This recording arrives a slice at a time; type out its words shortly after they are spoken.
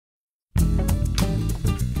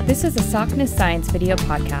This is a SACNAS Science Video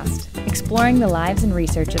Podcast, exploring the lives and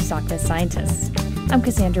research of SACNAS scientists. I'm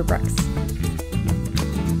Cassandra Brooks.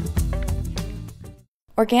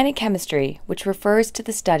 Organic chemistry, which refers to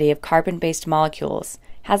the study of carbon-based molecules,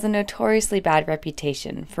 has a notoriously bad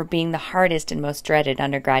reputation for being the hardest and most dreaded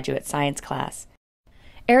undergraduate science class.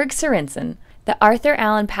 Erik Sorensen, the Arthur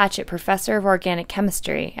Allen Patchett Professor of Organic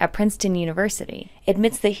Chemistry at Princeton University,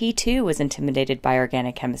 admits that he too was intimidated by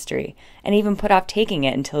organic chemistry and even put off taking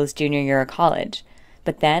it until his junior year of college.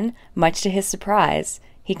 But then, much to his surprise,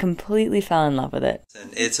 he completely fell in love with it.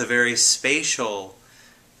 It's a very spatial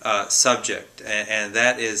subject, and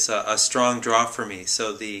that is a strong draw for me.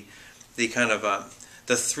 So the kind of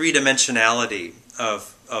the three-dimensionality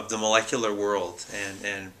of the molecular world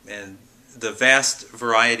and the vast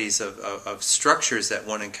varieties of structures that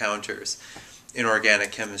one encounters in organic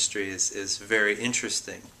chemistry is very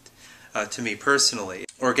interesting to me personally.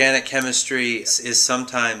 Organic chemistry is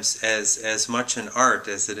sometimes as much an art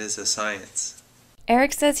as it is a science.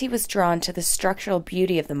 Erik says he was drawn to the structural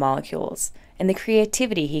beauty of the molecules and the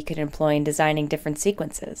creativity he could employ in designing different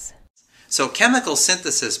sequences. So chemical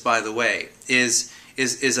synthesis, by the way, is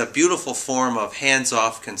a beautiful form of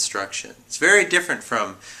hands-off construction. It's very different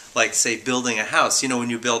from, like, say, building a house. You know, when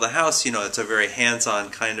you build a house, you know, it's a very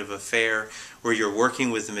hands-on kind of affair where you're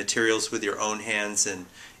working with the materials with your own hands and,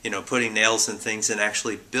 you know, putting nails and things and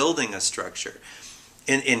actually building a structure.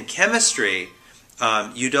 In chemistry,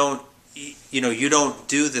 you don't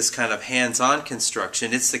do this kind of hands-on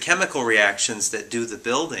construction. It's the chemical reactions that do the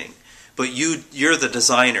building, but you're the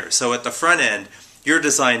designer. So at the front end, you're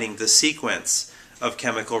designing the sequence of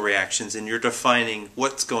chemical reactions, and you're defining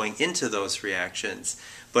what's going into those reactions.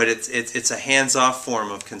 But it's a hands-off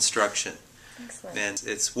form of construction. Excellent. And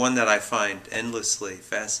it's one that I find endlessly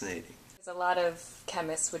fascinating. A lot of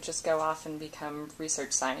chemists would just go off and become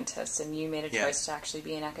research scientists, and you made a choice to actually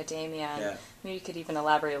be in academia. And maybe you could even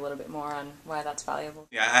elaborate a little bit more on why that's valuable.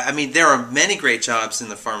 Yeah, I mean, there are many great jobs in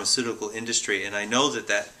the pharmaceutical industry, and I know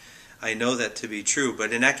that to be true.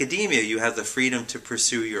 But in academia, you have the freedom to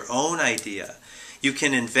pursue your own idea. You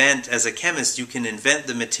can invent, as a chemist, you can invent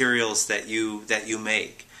the materials that you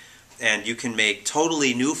make. And you can make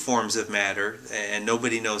totally new forms of matter, and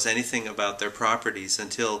nobody knows anything about their properties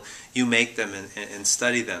until you make them and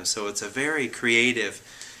study them. So it's a very creative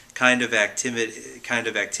kind of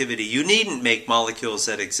activity. You needn't make molecules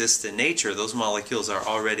that exist in nature. Those molecules are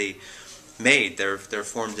already made. They're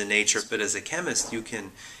formed in nature. But as a chemist, you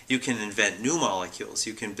can invent new molecules.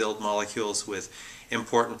 You can build molecules with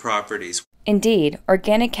important properties. Indeed,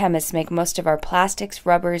 organic chemists make most of our plastics,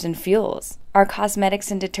 rubbers, and fuels, our cosmetics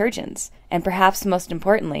and detergents, and perhaps most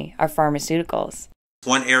importantly, our pharmaceuticals.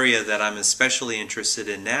 One area that I'm especially interested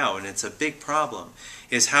in now, and it's a big problem,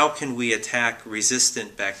 is how can we attack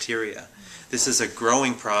resistant bacteria? This is a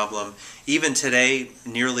growing problem. Even today,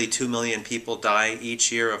 nearly 2 million people die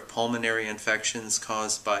each year of pulmonary infections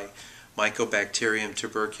caused by Mycobacterium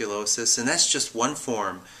tuberculosis, and that's just one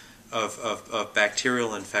form of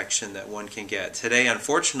bacterial infection that one can get. Today,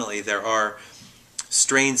 unfortunately, there are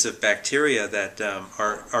strains of bacteria that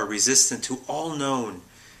are resistant to all known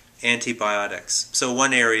antibiotics. So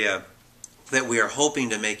one area that we are hoping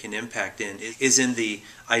to make an impact in is in the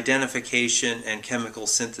identification and chemical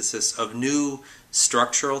synthesis of new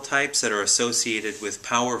structural types that are associated with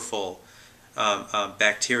powerful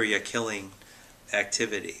bacteria-killing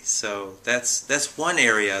activity. So that's one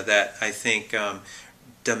area that I think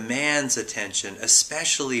demands attention,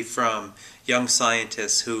 especially from young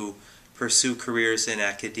scientists who pursue careers in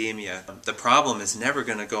academia. The problem is never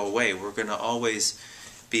going to go away. We're going to always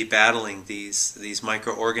be battling these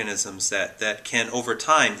microorganisms that can, over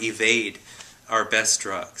time, evade our best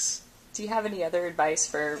drugs. Do you have any other advice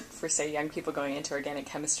for say, young people going into organic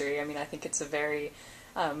chemistry? I mean, I think it's a very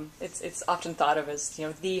it's often thought of as, you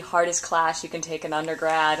know, the hardest class you can take in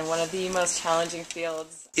undergrad and one of the most challenging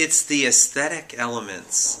fields. It's the aesthetic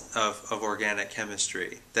elements of organic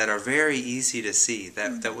chemistry that are very easy to see.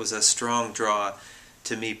 That was a strong draw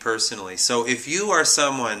to me personally. So if you're a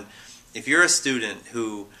student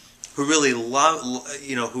who really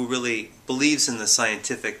who really believes in the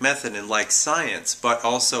scientific method and likes science, but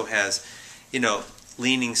also has,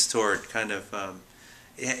 leanings toward kind of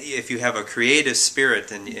if you have a creative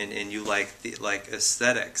spirit and you like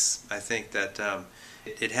aesthetics, I think that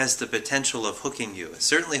it has the potential of hooking you. It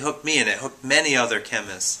certainly hooked me, and it hooked many other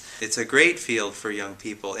chemists. It's a great field for young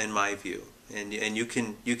people, in my view, and you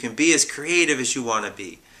can be as creative as you want to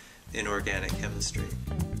be in organic chemistry.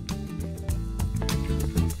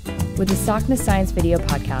 With the SACNAS Science Video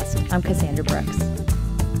Podcast, I'm Cassandra Brooks.